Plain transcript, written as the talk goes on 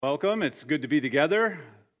Welcome. It's good to be together.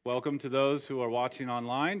 Welcome to those who are watching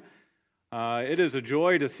online. It is a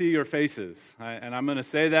joy to see your faces, and I'm going to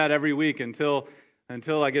say that every week until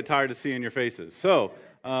I get tired of seeing your faces. So,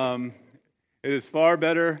 it is far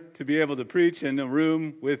better to be able to preach in a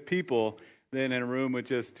room with people than in a room with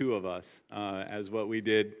just two of us, as what we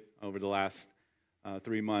did over the last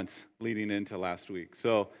 3 months leading into last week.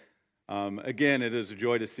 So, again, it is a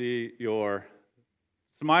joy to see your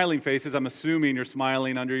smiling faces. I'm assuming you're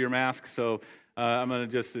smiling under your mask, so I'm going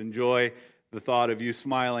to just enjoy the thought of you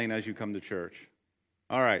smiling as you come to church.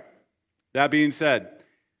 All right. That being said,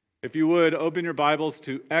 if you would, open your Bibles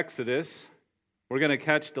to Exodus. We're going to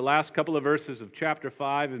catch the last couple of verses of chapter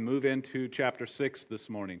 5 and move into chapter 6 this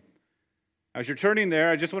morning. As you're turning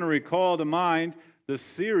there, I just want to recall to mind the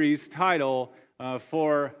series title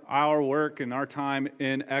for our work and our time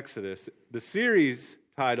in Exodus. The series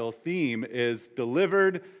title theme is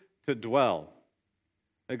Delivered to Dwell.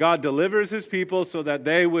 That God delivers His people so that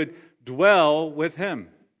they would dwell with Him.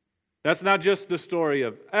 That's not just the story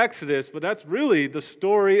of Exodus, but that's really the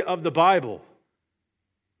story of the Bible.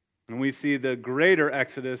 And we see the greater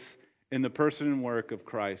Exodus in the person and work of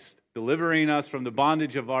Christ, delivering us from the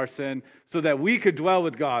bondage of our sin so that we could dwell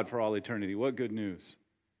with God for all eternity. What good news.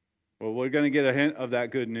 Well, we're going to get a hint of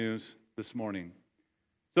that good news this morning.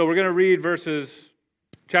 So we're going to read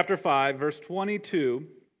chapter 5, verse 22,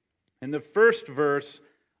 and the first verse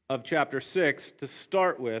of chapter 6 to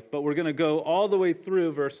start with, but we're going to go all the way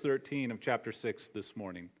through verse 13 of chapter 6 this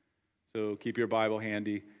morning. So keep your Bible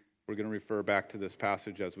handy. We're going to refer back to this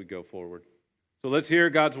passage as we go forward. So let's hear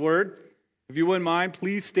God's Word. If you wouldn't mind,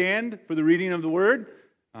 please stand for the reading of the Word.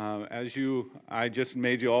 I just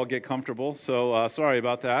made you all get comfortable, so sorry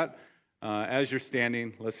about that. As you're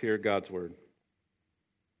standing, let's hear God's Word.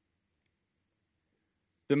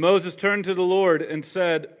 Then Moses turned to the Lord and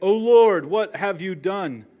said, "O Lord, what have you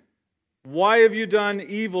done? Why have you done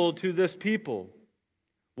evil to this people?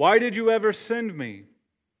 Why did you ever send me?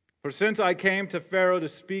 For since I came to Pharaoh to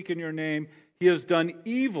speak in your name, he has done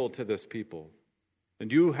evil to this people,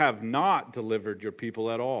 and you have not delivered your people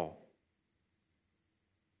at all."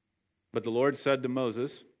 But the Lord said to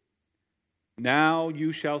Moses, "Now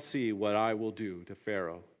you shall see what I will do to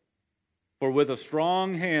Pharaoh. For with a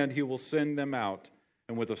strong hand he will send them out,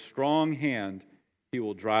 and with a strong hand he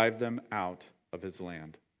will drive them out of his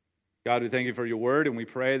land." God, we thank you for your word, and we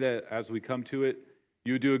pray that as we come to it,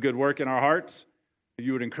 you do a good work in our hearts, that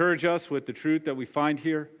you would encourage us with the truth that we find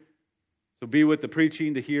here. So be with the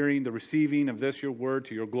preaching, the hearing, the receiving of this, your word,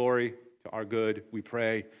 to your glory, to our good, we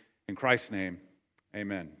pray. In Christ's name,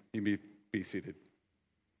 amen. You may be seated.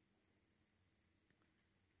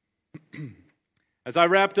 As I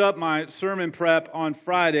wrapped up my sermon prep on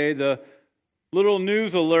Friday, the little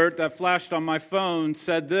news alert that flashed on my phone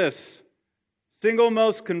said this: single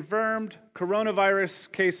most confirmed coronavirus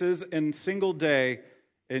cases in single day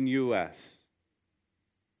in U.S.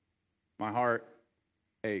 My heart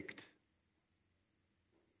ached.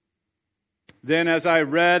 Then as I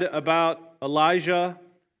read about Elijah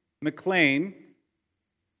McClain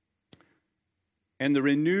and the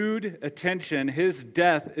renewed attention his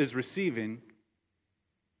death is receiving,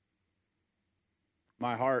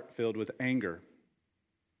 my heart filled with anger.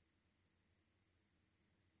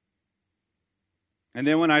 And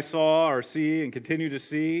then when I saw or see and continue to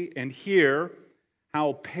see and hear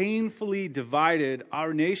how painfully divided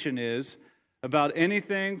our nation is about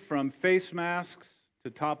anything from face masks to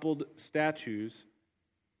toppled statues,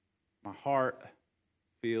 my heart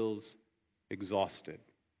feels exhausted.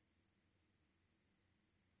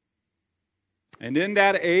 And in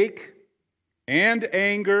that ache and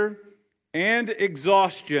anger and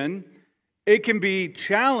exhaustion, it can be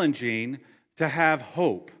challenging to have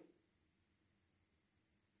hope,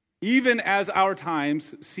 even as our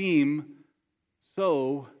times seem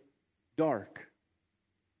so dark.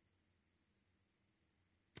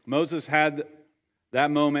 Moses had that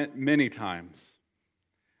moment many times.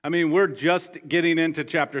 I mean, we're just getting into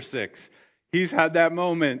chapter 6. He's had that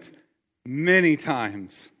moment many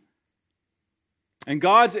times. And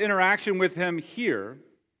God's interaction with him here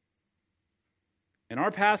in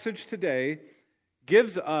our passage today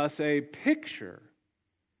gives us a picture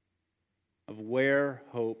of where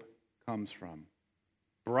hope comes from.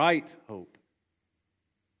 Bright hope.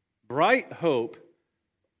 Bright hope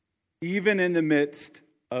even in the midst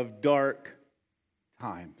of dark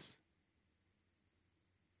times.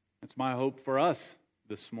 That's my hope for us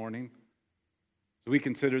this morning as we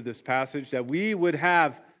consider this passage, that we would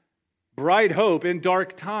have bright hope in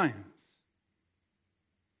dark times.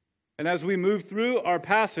 And as we move through our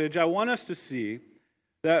passage, I want us to see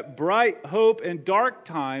that bright hope in dark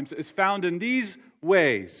times is found in these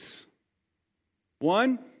ways.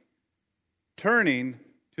 One, turning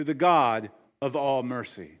to the God of all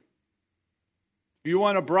mercy. If you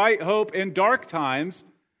want a bright hope in dark times,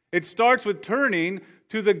 it starts with turning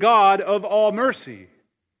to the God of all mercy.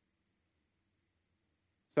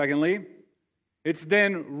 Secondly, it's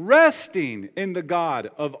then resting in the God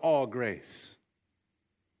of all grace.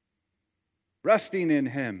 Resting in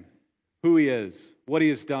Him, who He is, what He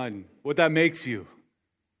has done, what that makes you.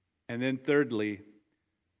 And then thirdly,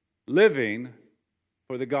 living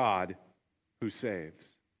for the God who saves.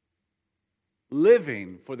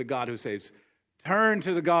 Living for the God who saves. Turn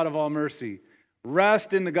to the God of all mercy.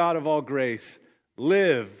 Rest in the God of all grace.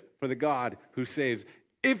 Live for the God who saves.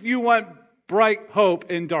 If you want bright hope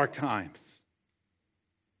in dark times.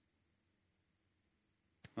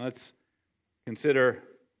 Let's consider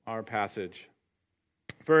our passage.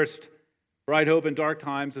 First, bright hope in dark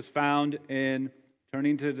times is found in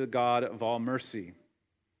turning to the God of all mercy.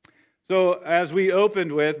 So, as we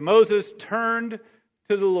opened with, Moses turned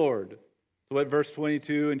to the Lord. So what verse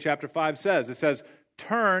 22 in chapter 5 says. It says,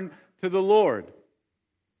 turn to the Lord.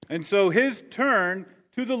 And so his turn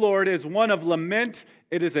to the Lord is one of lament.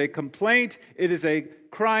 It is a complaint. It is a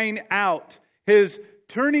crying out. His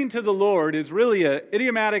turning to the Lord is really an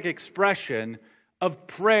idiomatic expression of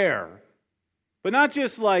prayer. But not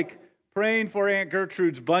just like praying for Aunt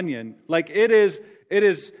Gertrude's bunion. Like it is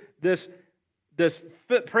this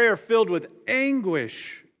prayer filled with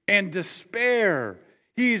anguish and despair.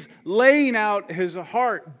 He's laying out his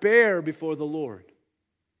heart bare before the Lord.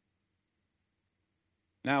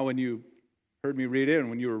 Now, when you heard me read it and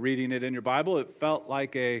when you were reading it in your Bible, it felt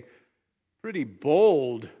like a pretty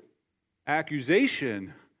bold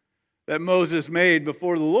accusation that Moses made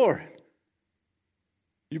before the Lord.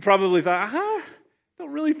 You probably thought, I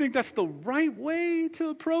don't really think that's the right way to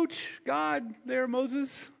approach God there,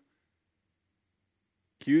 Moses.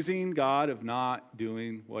 Accusing God of not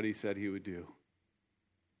doing what He said He would do.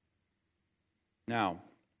 Now,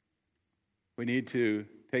 we need to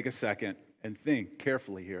take a second and think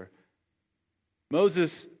carefully here.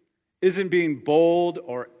 Moses isn't being bold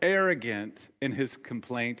or arrogant in his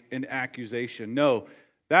complaint and accusation. No,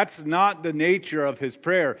 that's not the nature of his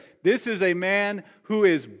prayer. This is a man who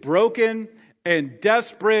is broken and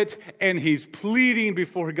desperate, and he's pleading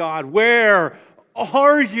before God, where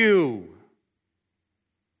are you?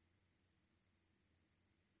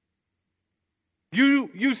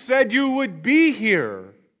 You said you would be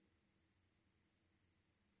here.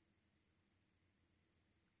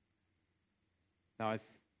 Now, I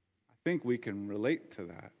think we can relate to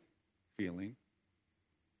that feeling,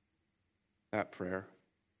 that prayer,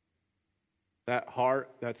 that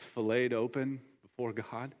heart that's filleted open before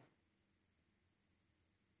God.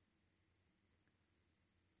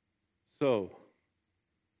 So,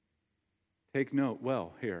 take note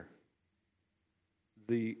well here.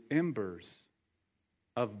 The embers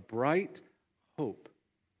of bright hope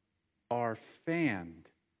are fanned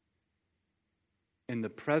in the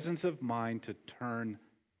presence of mind to turn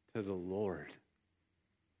to the Lord.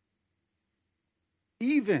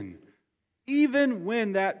 Even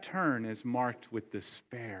when that turn is marked with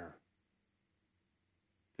despair,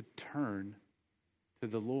 to turn to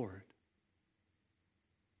the Lord.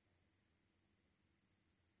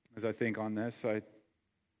 As I think on this, it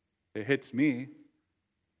hits me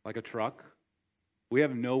like a truck. We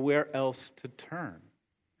have nowhere else to turn.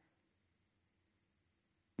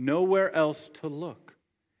 Nowhere else to look.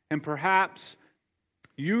 And perhaps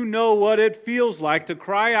you know what it feels like to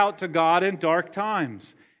cry out to God in dark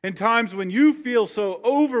times. In times when you feel so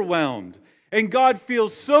overwhelmed and God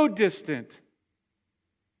feels so distant.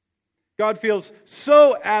 God feels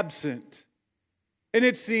so absent. And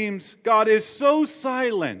it seems God is so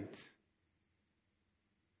silent.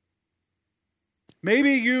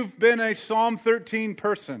 Maybe you've been a Psalm 13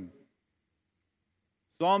 person.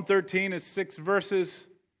 Psalm 13 is 6 verses.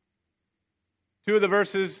 2 of the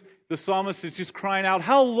verses, the psalmist is just crying out,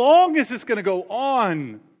 how long is this going to go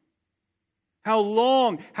on? How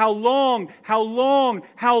long? How long? How long?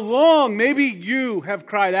 How long? Maybe you have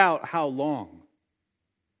cried out, how long?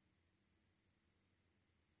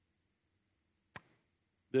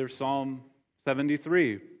 There's Psalm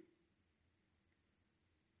 73.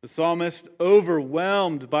 The psalmist,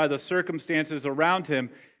 overwhelmed by the circumstances around him,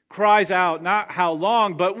 cries out, not how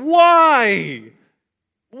long, but why?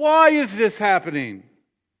 Why is this happening?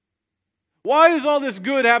 Why is all this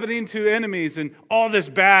good happening to enemies and all this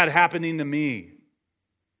bad happening to me?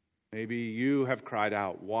 Maybe you have cried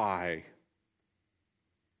out, why?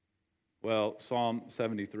 Well, Psalm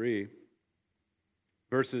 73,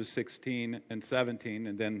 verses 16 and 17,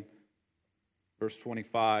 and then verse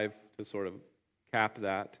 25 to sort of cap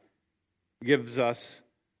that, gives us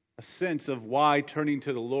a sense of why turning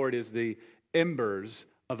to the Lord is the embers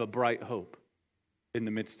of a bright hope in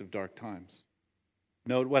the midst of dark times.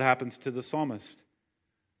 Note what happens to the psalmist,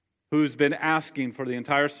 who's been asking for the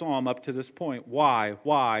entire psalm up to this point, why?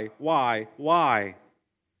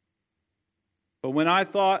 But when I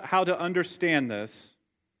thought how to understand this,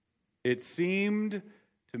 it seemed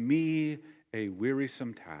to me a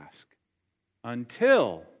wearisome task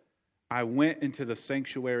until I went into the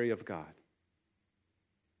sanctuary of God.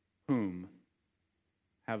 Whom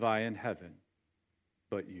have I in heaven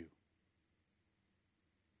but you?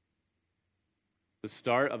 The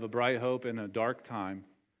start of a bright hope in a dark time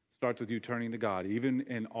starts with you turning to God. Even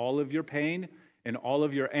in all of your pain, in all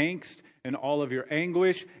of your angst, in all of your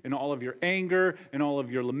anguish, in all of your anger, in all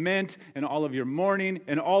of your lament, in all of your mourning,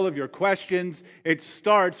 in all of your questions,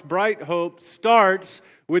 bright hope starts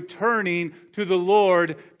with turning to the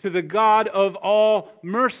Lord, to the God of all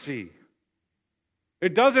mercy.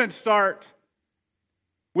 It doesn't start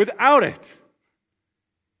without it.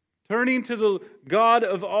 Turning to the God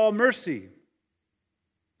of all mercy.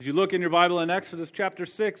 As you look in your Bible in Exodus chapter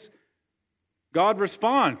 6, God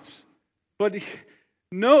responds. But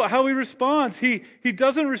note how He responds. He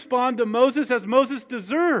doesn't respond to Moses as Moses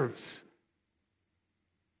deserves.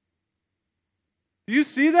 Do you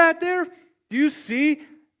see that there? Do you see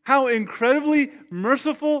how incredibly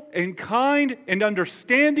merciful and kind and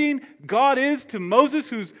understanding God is to Moses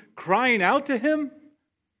who's crying out to Him?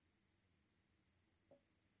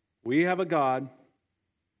 We have a God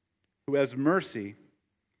who has mercy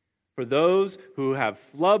for those who have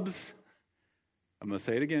flubs. I'm going to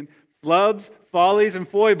say it again. Flubs, follies, and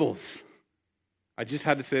foibles. I just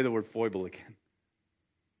had to say the word foible again.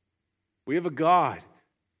 We have a God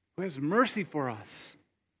who has mercy for us.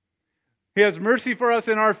 He has mercy for us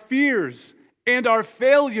in our fears and our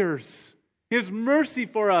failures. He has mercy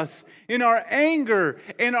for us in our anger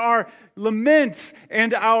and our laments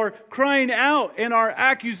and our crying out and our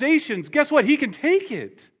accusations. Guess what? He can take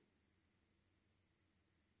it.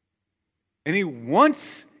 And He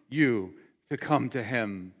wants you to come to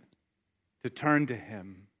Him, to turn to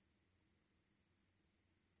Him.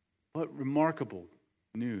 What remarkable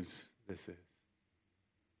news this is.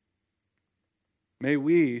 May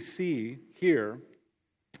we see here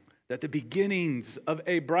that the beginnings of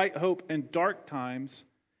a bright hope in dark times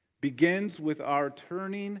begins with our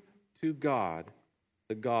turning to God,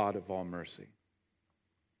 the God of all mercy.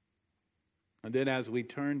 And then as we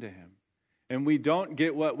turn to Him, and we don't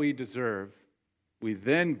get what we deserve, we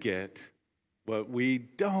then get what we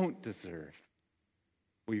don't deserve.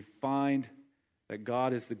 We find that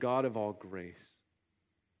God is the God of all grace.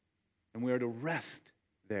 And we are to rest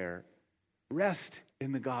there. Rest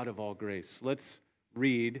in the God of all grace. Let's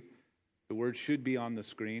read. The word should be on the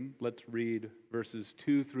screen. Let's read verses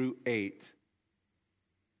 2 through 8.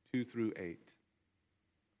 2 through 8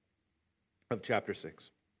 of chapter 6.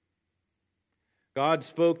 God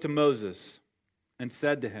spoke to Moses and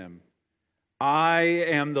said to him, I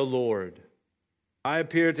am the Lord. I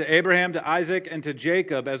appeared to Abraham, to Isaac, and to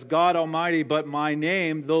Jacob as God Almighty, but my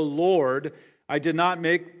name, the Lord, I did not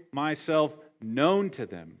make myself known to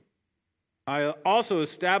them. I also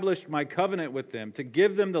established my covenant with them to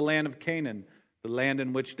give them the land of Canaan, the land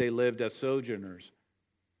in which they lived as sojourners.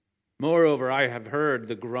 Moreover, I have heard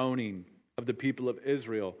the groaning of the people of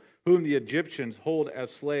Israel, whom the Egyptians hold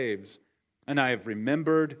as slaves, and I have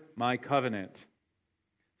remembered my covenant.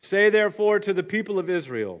 Say therefore to the people of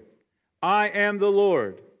Israel, I am the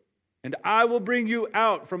Lord, and I will bring you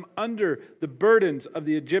out from under the burdens of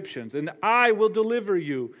the Egyptians, and I will deliver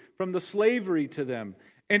you from the slavery to them,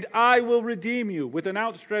 and I will redeem you with an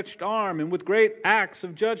outstretched arm and with great acts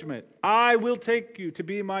of judgment. I will take you to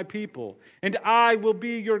be my people, and I will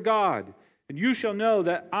be your God, and you shall know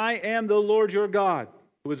that I am the Lord your God,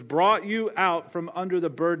 who has brought you out from under the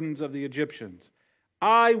burdens of the Egyptians.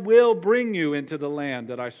 I will bring you into the land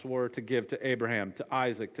that I swore to give to Abraham, to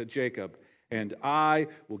Isaac, to Jacob, and I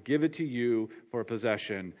will give it to you for a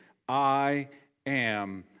possession. I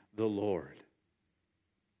am the Lord.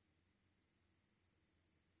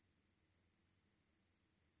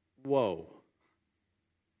 Whoa.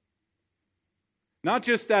 Not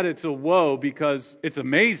just that it's a woe because it's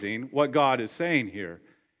amazing what God is saying here.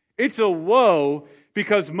 It's a woe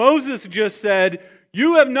because Moses just said,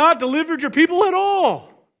 you have not delivered your people at all.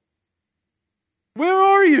 Where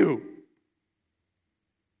are you?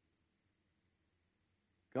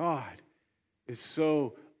 God is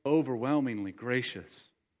so overwhelmingly gracious.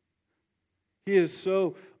 He is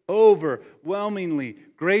so overwhelmingly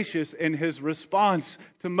gracious in His response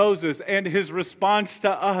to Moses and His response to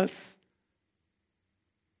us.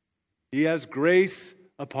 He has grace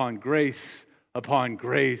upon grace upon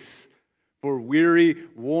grace for weary,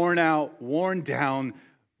 worn out, worn down,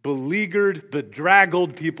 beleaguered,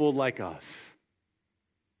 bedraggled people like us.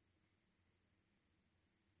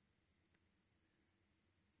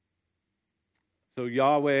 So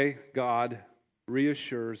Yahweh, God,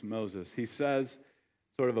 reassures Moses. He says,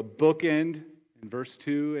 sort of a bookend in verse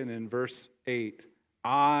 2 and in verse 8,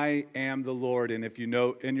 I am the Lord. And if you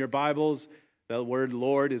note in your Bibles, the word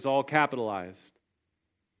Lord is all capitalized.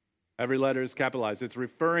 Every letter is capitalized. It's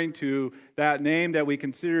referring to that name that we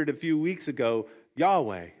considered a few weeks ago,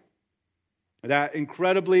 Yahweh. That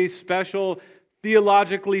incredibly special,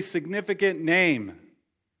 theologically significant name,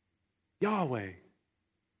 Yahweh.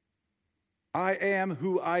 I am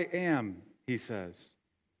who I am, he says.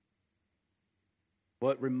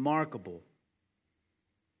 What a remarkable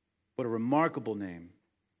name.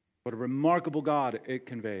 What a remarkable God it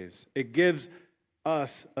conveys. It gives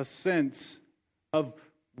us a sense of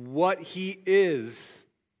what he is,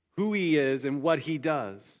 who he is, and what he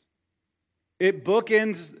does. It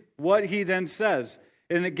bookends what he then says,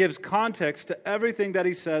 and it gives context to everything that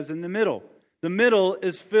he says in the middle. The middle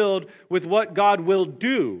is filled with what God will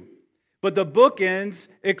do, but the bookends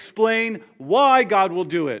explain why God will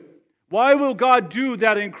do it. Why will God do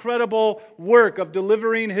that incredible work of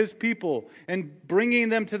delivering his people and bringing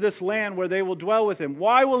them to this land where they will dwell with him?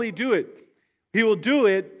 Why will he do it? He will do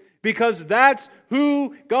it because that's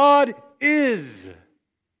who God is.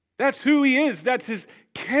 That's who he is. That's his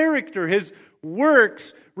character. His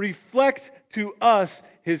works reflect to us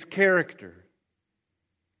his character,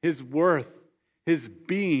 his worth, his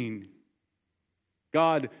being.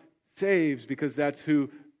 God saves because that's who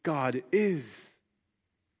God is.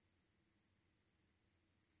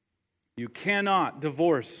 You cannot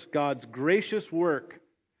divorce God's gracious work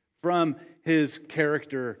from his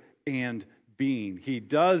character and being. He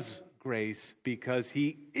does grace because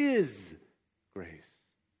he is grace.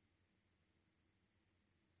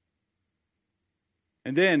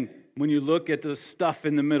 And then, when you look at the stuff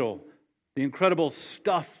in the middle, the incredible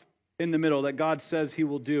stuff in the middle that God says he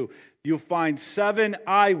will do, you'll find 7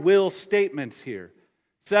 I will statements here.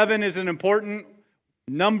 7 is an important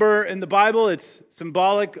number in the Bible. It's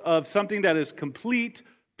symbolic of something that is complete,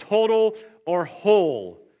 total, or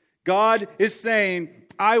whole. God is saying,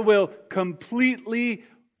 I will completely,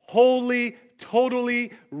 wholly,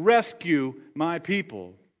 totally rescue my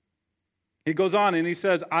people. He goes on and he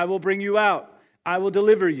says, I will bring you out. I will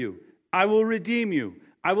deliver you. I will redeem you.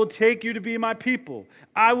 I will take you to be my people.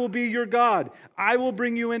 I will be your God. I will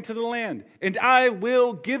bring you into the land, and I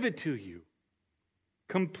will give it to you.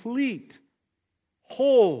 Complete,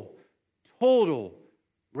 whole, total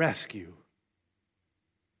rescue.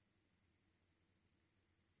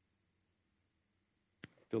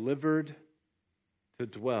 Delivered to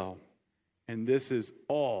dwell. And this is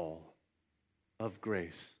all of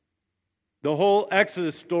grace. The whole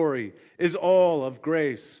Exodus story is all of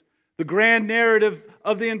grace. The grand narrative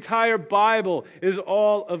of the entire Bible is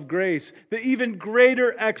all of grace. The even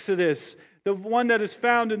greater Exodus, the one that is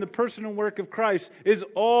found in the person and work of Christ, is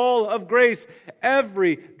all of grace.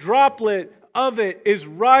 Every droplet of it is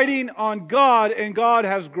riding on God, and God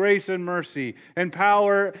has grace and mercy and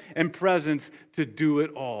power and presence to do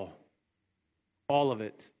it all. All of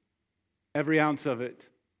it. Every ounce of it.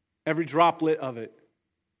 Every droplet of it.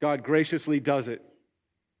 God graciously does it.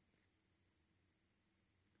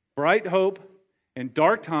 Bright hope in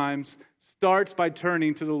dark times starts by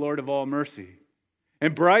turning to the Lord of all mercy.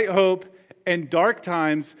 And bright hope in dark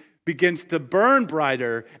times begins to burn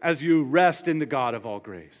brighter as you rest in the God of all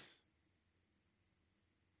grace.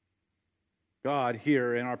 God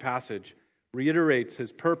here in our passage reiterates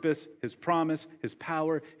his purpose, his promise, his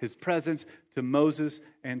power, his presence to Moses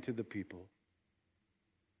and to the people.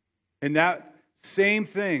 And that same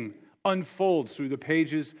thing unfolds through the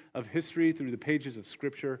pages of history, through the pages of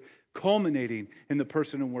Scripture, culminating in the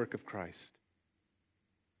person and work of Christ.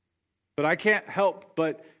 But I can't help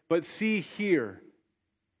but see here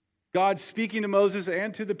God speaking to Moses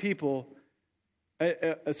and to the people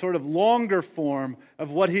a sort of longer form of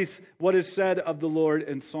what is said of the Lord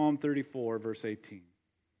in Psalm 34, verse 18.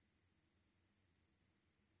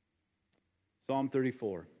 Psalm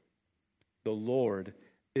 34. The Lord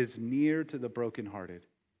is near to the brokenhearted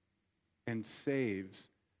and saves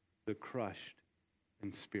the crushed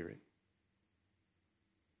in spirit.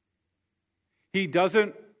 He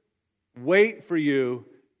doesn't wait for you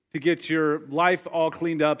to get your life all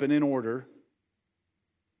cleaned up and in order.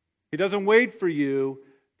 He doesn't wait for you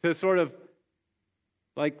to sort of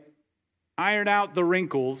like iron out the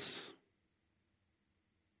wrinkles.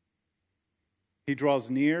 He draws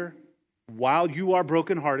near while you are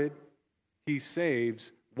brokenhearted He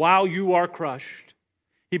saves while you are crushed.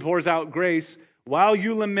 He pours out grace while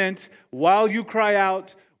you lament, while you cry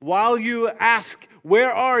out, while you ask,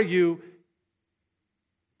 where are you?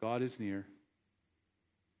 God is near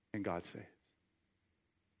and God saves.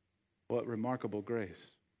 What remarkable grace.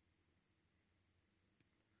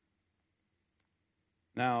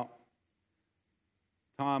 Now,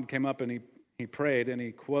 Tom came up and he prayed and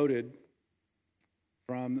he quoted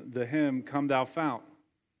from the hymn, Come Thou Fount.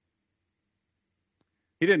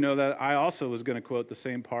 He didn't know that I also was going to quote the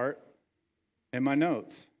same part in my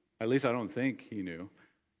notes. At least I don't think he knew.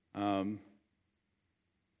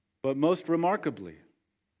 But most remarkably,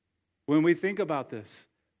 when we think about this,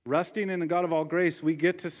 resting in the God of all grace, we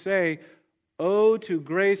get to say, Oh, to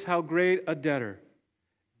grace, how great a debtor.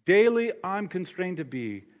 Daily I'm constrained to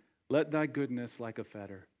be. Let thy goodness like a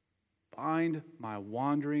fetter bind my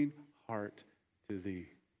wandering heart to thee.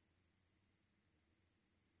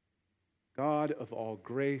 God of all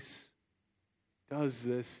grace does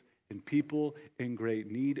this in people in great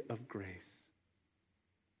need of grace.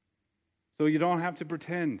 So you don't have to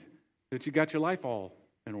pretend that you got your life all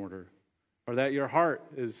in order or that your heart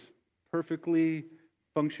is perfectly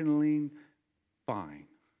functioning fine.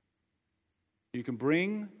 You can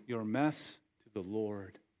bring your mess to the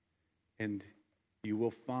Lord and you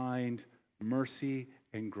will find mercy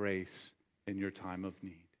and grace in your time of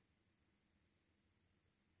need.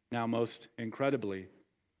 Now, most incredibly,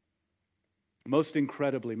 most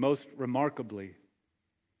remarkably,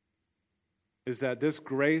 is that this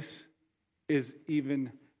grace is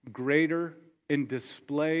even greater in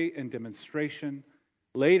display and demonstration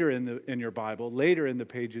later in your Bible, later in the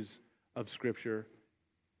pages of Scripture.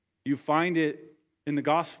 You find it in the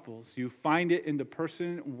Gospels. You find it in the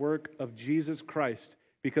person and work of Jesus Christ,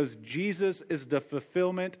 because Jesus is the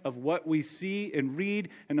fulfillment of what we see and read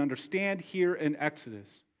and understand here in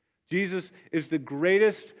Exodus. Jesus is the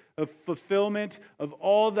greatest of fulfillment of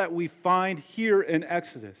all that we find here in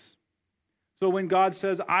Exodus. So when God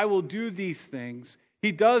says, I will do these things,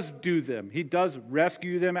 He does do them. He does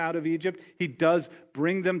rescue them out of Egypt. He does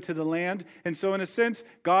bring them to the land. And so in a sense,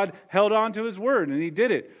 God held on to His word and He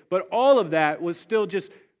did it. But all of that was still just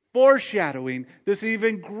foreshadowing this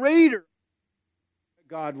even greater that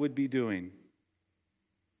God would be doing.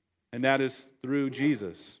 And that is through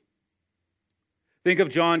Jesus. Think of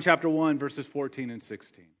John chapter 1, verses 14 and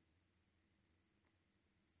 16.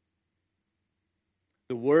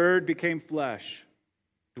 The Word became flesh,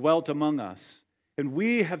 dwelt among us, and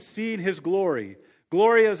we have seen His glory.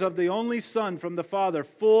 Glory as of the only Son from the Father,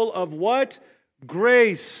 full of what?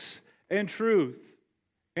 Grace and truth.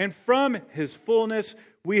 And from His fullness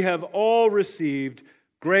we have all received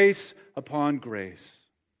grace upon grace.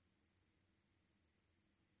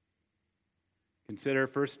 Consider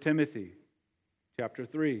 1 Timothy chapter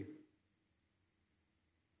 3.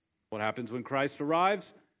 What happens when Christ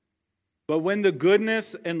arrives? But when the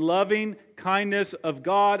goodness and loving kindness of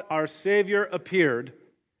God, our Savior, appeared,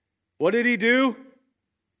 what did He do?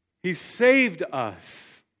 He saved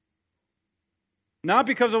us. Not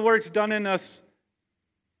because of works done in us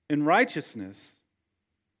in righteousness,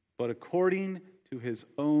 but according to His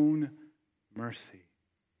own mercy.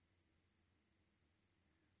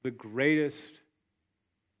 The greatest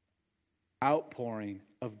outpouring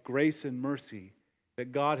of grace and mercy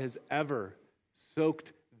that God has ever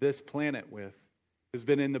soaked this planet with has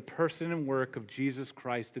been in the person and work of Jesus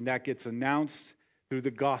Christ, and that gets announced through the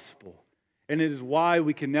gospel. And it is why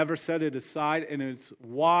we can never set it aside, and it's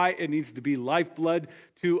why it needs to be lifeblood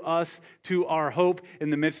to us, to our hope in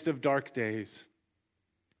the midst of dark days.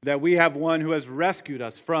 That we have one who has rescued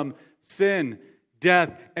us from sin,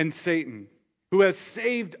 death, and Satan, who has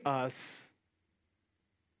saved us,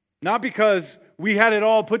 not because we had it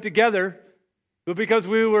all put together, but because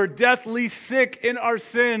we were deathly sick in our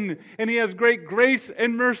sin, and He has great grace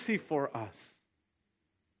and mercy for us.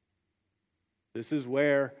 This is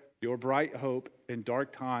where your bright hope in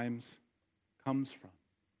dark times comes from.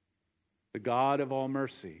 The God of all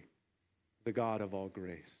mercy, the God of all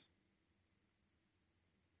grace.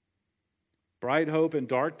 Bright hope in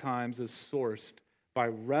dark times is sourced by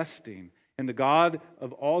resting in the God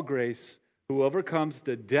of all grace, who overcomes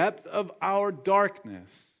the depth of our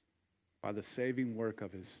darkness by the saving work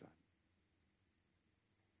of His Son.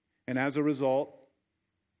 And as a result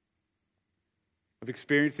of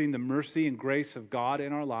experiencing the mercy and grace of God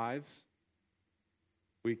in our lives,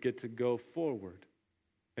 we get to go forward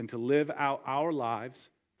and to live out our lives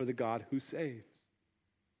for the God who saves.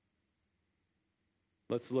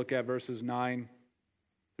 Let's look at verses 9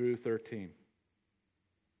 through 13.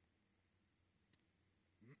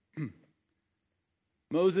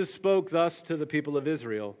 Moses spoke thus to the people of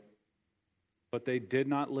Israel. But they did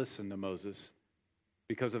not listen to Moses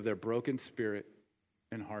because of their broken spirit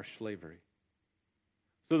and harsh slavery.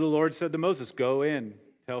 So the Lord said to Moses, "Go in,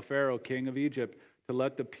 tell Pharaoh, king of Egypt, to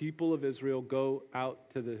let the people of Israel go out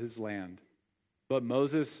to his land." But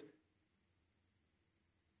Moses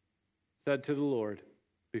said to the Lord,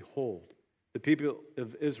 "Behold, the people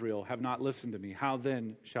of Israel have not listened to me. How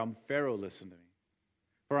then shall Pharaoh listen to me?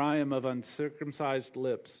 For I am of uncircumcised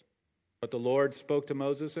lips." But the Lord spoke to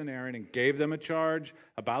Moses and Aaron and gave them a charge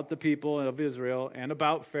about the people of Israel and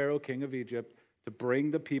about Pharaoh, king of Egypt, to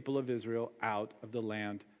bring the people of Israel out of the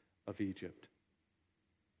land of Egypt.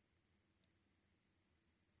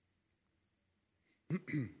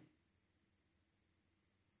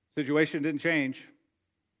 Situation didn't change.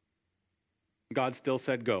 God still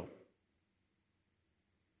said go.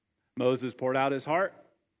 Moses poured out his heart.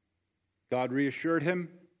 God reassured him.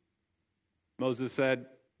 Moses said,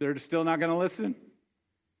 "They're still not going to listen."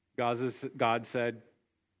 God said,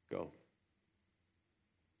 "Go."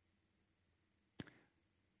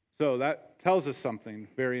 So that tells us something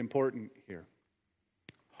very important here.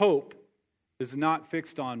 Hope is not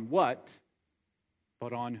fixed on what,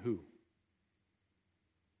 but on who.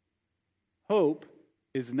 Hope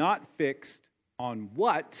is not fixed on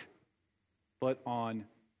what, but on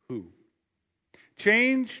who.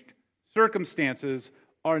 Changed circumstances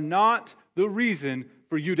are not the reason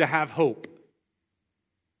for you to have hope.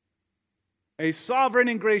 A sovereign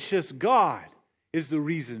and gracious God is the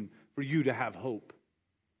reason for you to have hope.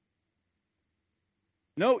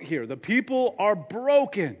 Note here, the people are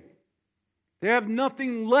broken. They have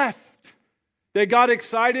nothing left. They got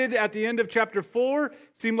excited at the end of chapter 4.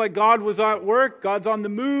 Seemed like God was at work. God's on the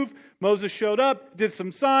move. Moses showed up, did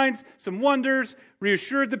some signs, some wonders,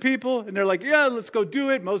 reassured the people, and they're like, "Yeah, let's go do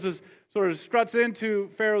it." Moses sort of struts into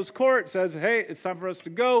Pharaoh's court, says, "Hey, it's time for us to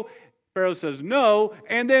go." Pharaoh says no,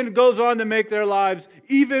 and then goes on to make their lives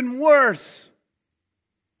even worse.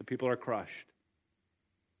 The people are crushed.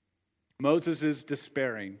 Moses is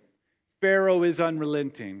despairing. Pharaoh is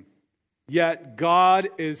unrelenting. Yet God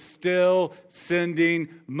is still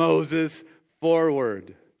sending Moses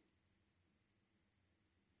forward.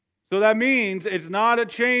 So that means it's not a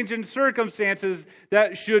change in circumstances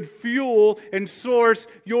that should fuel and source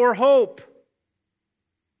your hope.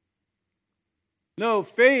 No,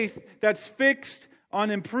 faith that's fixed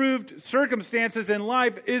on improved circumstances in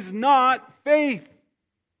life is not faith.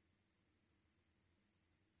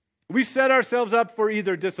 We set ourselves up for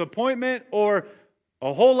either disappointment or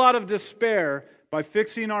a whole lot of despair by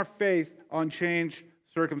fixing our faith on changed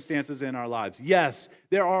circumstances in our lives. Yes,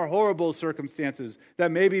 there are horrible circumstances that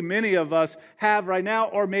maybe many of us have right now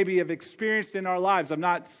or maybe have experienced in our lives. I'm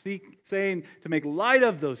not saying to make light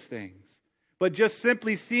of those things, but just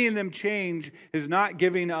simply seeing them change is not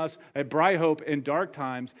giving us a bright hope in dark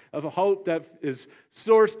times, of a hope that is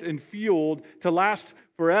sourced and fueled to last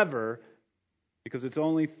forever, because it's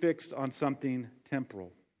only fixed on something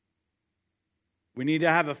temporal. We need to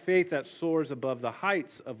have a faith that soars above the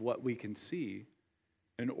heights of what we can see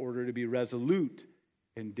in order to be resolute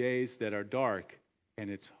in days that are dark and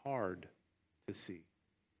it's hard to see.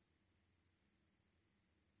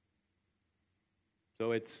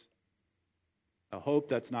 So it's a hope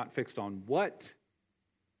that's not fixed on what,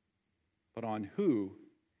 but on who.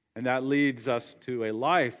 And that leads us to a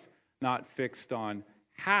life not fixed on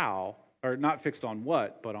how, or not fixed on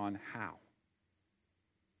what, but on how.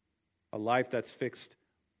 A life that's fixed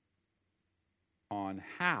on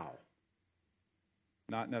how,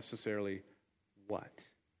 not necessarily what.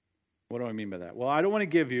 What do I mean by that? Well, I don't want to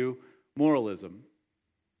give you moralism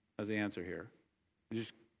as the answer here.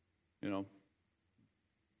 Just,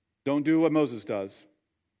 don't do what Moses does.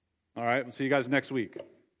 All right, we'll see you guys next week.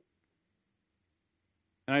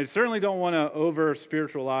 And I certainly don't want to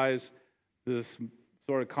over-spiritualize this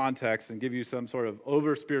sort of context and give you some sort of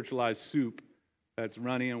over-spiritualized soup that's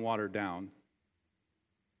runny and watered down.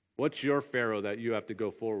 What's your Pharaoh that you have to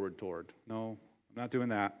go forward toward? No, I'm not doing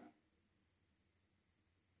that.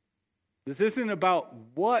 This isn't about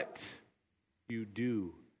what you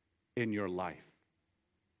do in your life.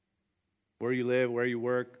 Where you live, where you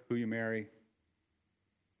work, who you marry.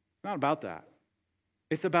 It's not about that.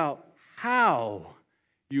 It's about how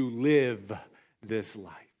you live this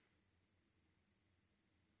life.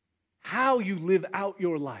 How you live out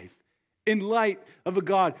your life in light of a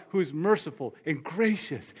God who is merciful and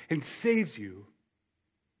gracious and saves you.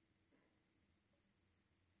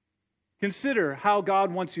 Consider how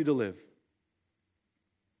God wants you to live.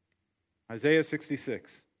 Isaiah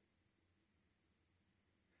 66.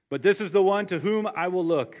 But this is the one to whom I will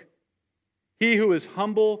look, he who is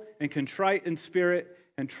humble and contrite in spirit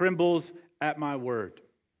and trembles at my word.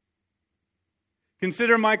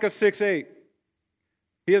 Consider Micah 6:8.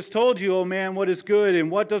 He has told you, O man, what is good,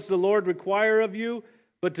 and what does the Lord require of you?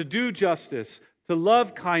 But to do justice, to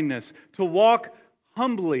love kindness, to walk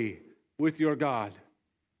humbly with your God.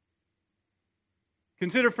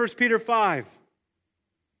 Consider 1 Peter 5.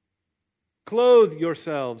 Clothe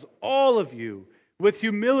yourselves, all of you, with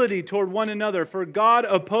humility toward one another, for God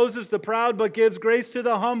opposes the proud but gives grace to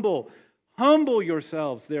the humble. Humble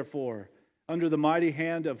yourselves, therefore, under the mighty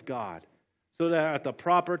hand of God, so that at the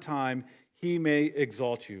proper time He may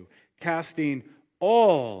exalt you, casting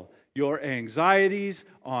all your anxieties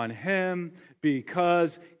on Him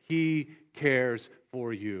because He cares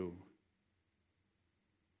for you.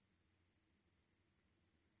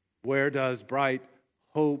 Where does bright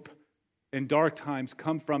hope in dark times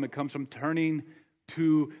come from? It comes from turning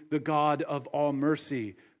to the God of all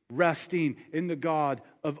mercy, resting in the God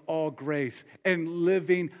of all grace, and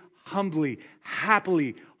living humbly,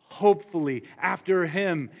 happily, hopefully after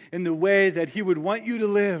Him in the way that He would want you to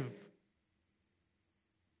live.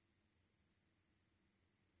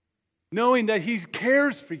 Knowing that He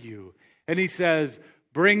cares for you. And He says,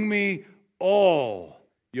 bring me all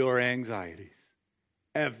your anxieties,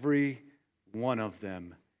 every one of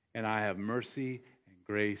them, and I have mercy and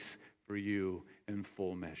grace for you in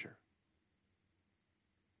full measure.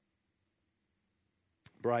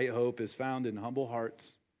 Bright hope is found in humble hearts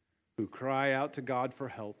who cry out to God for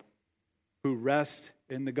help, who rest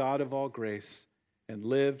in the God of all grace, and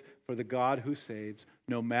live for the God who saves,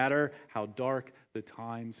 no matter how dark the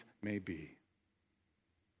times may be.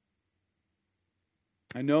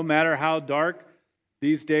 And no matter how dark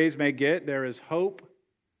these days may get, there is hope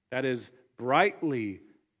that is brightly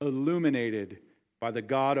illuminated by the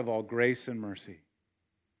God of all grace and mercy.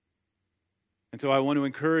 And so I want to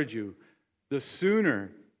encourage you, the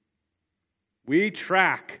sooner we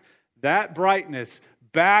track that brightness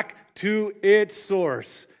back to its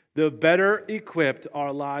source, the better equipped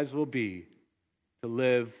our lives will be to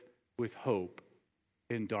live with hope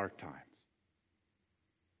in dark times.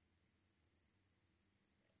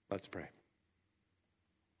 Let's pray.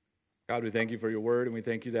 God, we thank you for your word, and we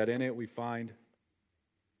thank you that in it we find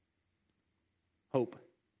hope.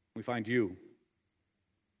 We find you,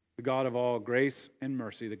 the God of all grace and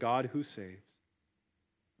mercy, the God who saves,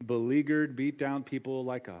 beleaguered, beat down people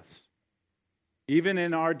like us. Even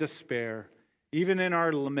in our despair, even in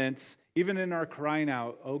our laments, even in our crying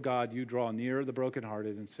out, oh God, you draw near the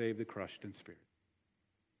brokenhearted and save the crushed in spirit.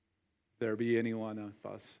 If there be any one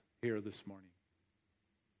of us here this morning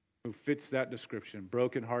who fits that description,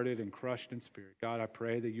 brokenhearted and crushed in spirit, God, I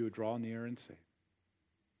pray that you would draw near and save.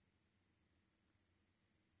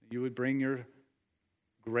 That you would bring your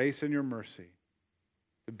grace and your mercy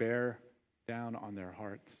to bear down on their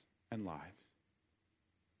hearts and lives.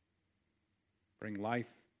 Bring life,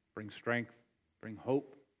 bring strength, bring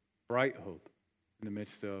hope, bright hope in the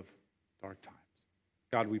midst of dark times.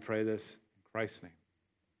 God, we pray this in Christ's name.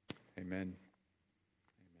 Amen.